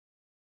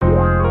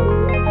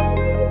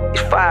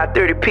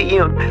5:30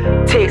 p.m.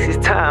 Texas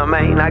time,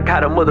 man. I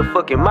got a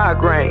motherfucking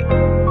migraine.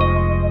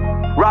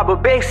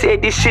 Robert Beck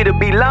said this shit'll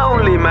be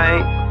lonely,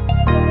 man.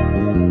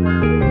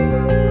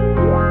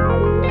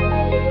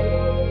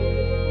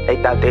 They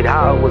thought that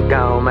hog was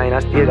gone, man. I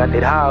still got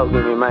that hog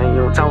in me, man.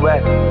 You know what I'm talking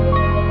about?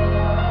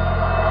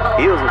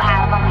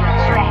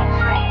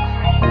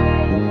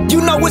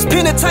 You know it's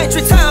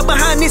penitentiary time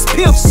behind this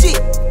pimp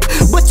shit,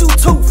 but you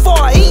too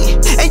far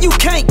in, and you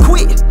can't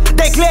quit.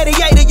 That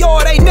gladiator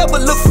yard ain't never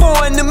look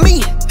foreign to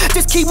me.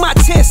 Just keep my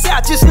chest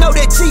out, just know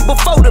that G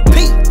before the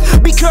P.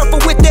 Be careful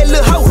with that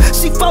little hoe,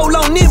 she fall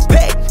on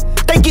impact.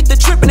 They get the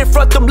trippin' in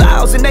front them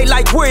loud and they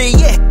like, where he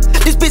at?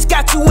 This bitch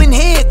got you in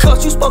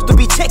handcuffs, you supposed to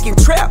be checking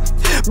trap.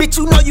 Bitch,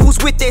 you know you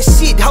was with that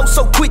shit, hoe,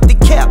 so quit the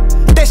cap.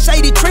 That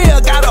shady trail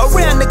got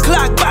around the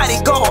clock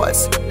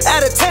bodyguards.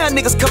 Out of town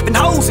niggas cuffin'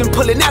 hoes and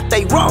pulling out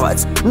they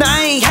rods. Now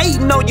I ain't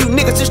hating on you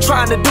niggas, just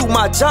trying to do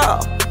my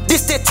job.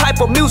 This that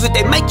type of music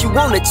that make you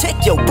wanna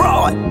check your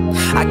broad.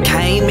 I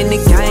came in the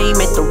game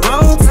at the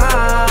wrong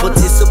time.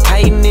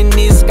 Participating in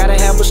this, gotta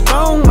have a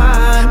strong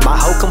mind. My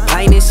hoe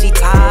complaining she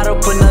tired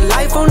of putting her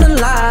life on the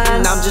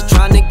line. I'm just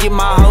trying to get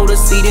my hoe to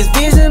see this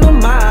vision of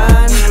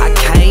mine. I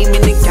came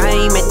in the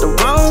game at the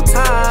wrong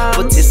time.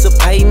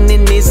 Participating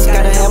in this,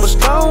 gotta have a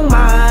strong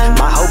mind.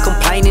 My hoe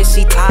complaining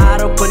she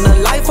tired of putting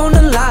her life on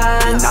the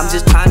line. I'm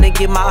just trying to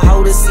get my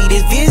hoe to see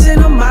this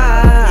vision of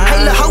mine.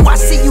 Hey lil' hoe, I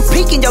see you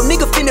peeking, your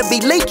nigga finna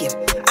be leaking.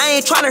 I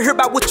ain't tryna hear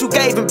about what you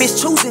gave and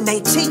bitch choosing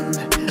ain't cheating.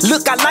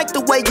 Look, I like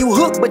the way you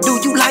hook, but do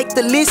you like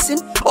to listen?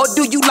 Or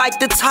do you like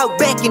to talk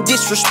back and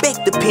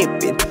disrespect the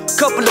pimpin'?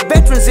 Couple of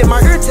veterans in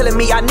my ear telling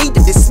me I need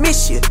to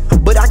dismiss you,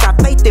 but I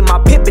got faith in my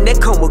pimpin'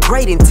 that come with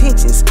great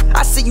intentions.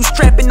 I see you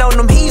strapping on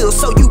them heels,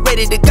 so you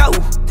ready to go.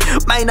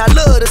 Man, I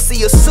love to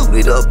see her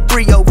suited up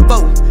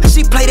 304.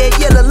 She play that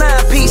yellow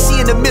line piece,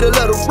 she in the middle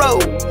of the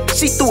road.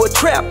 She threw a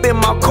trap in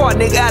my car,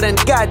 nigga, I done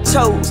got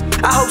chose.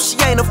 I hope she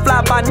ain't a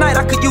fly by night,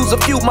 I could use a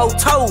few more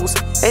toes.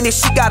 And if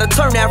she got a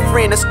turnout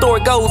friend, the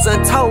story goes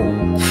untold.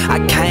 I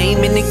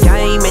came in the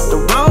game at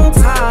the wrong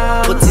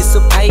time.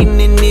 Participating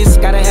in this,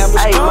 gotta have a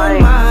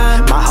strong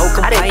mind. My hoe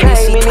complaining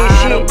she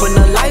tired of putting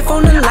her life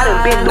on the line. I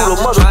done been through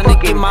the trying to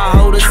get my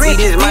hoe to see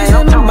this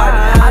vision of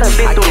mine. I done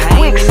been through the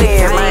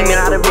quicksand, man, and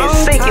I done been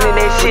sinking in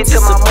that shit to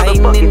my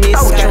motherfucking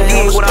throat. You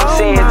dig what I'm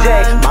saying,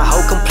 Jack? My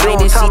hoe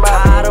complaining she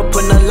tired of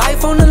putting her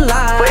life on the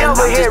line.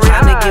 Forever I'm Harry just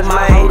trying to get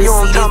my hoe to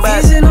see this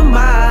vision of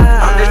mine.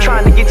 I'm just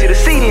trying to get you to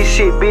see this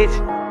shit, bitch.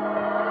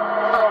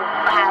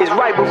 It's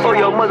right before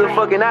your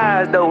motherfucking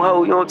eyes, though,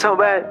 ho. You know what I'm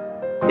talking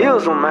about?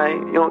 Ilsum,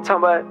 man. You know what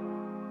I'm talking about?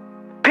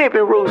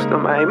 Pimpin' Rooster,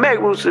 man. Make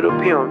Rooster the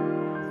Pimp.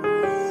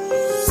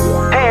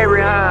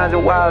 Harry Hines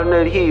and Wild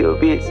Nut Hill,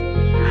 bitch.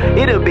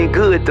 It'll be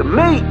good to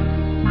me.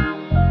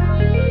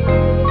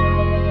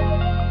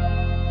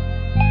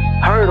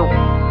 Heard 'em.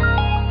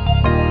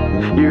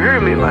 You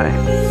hear me, man?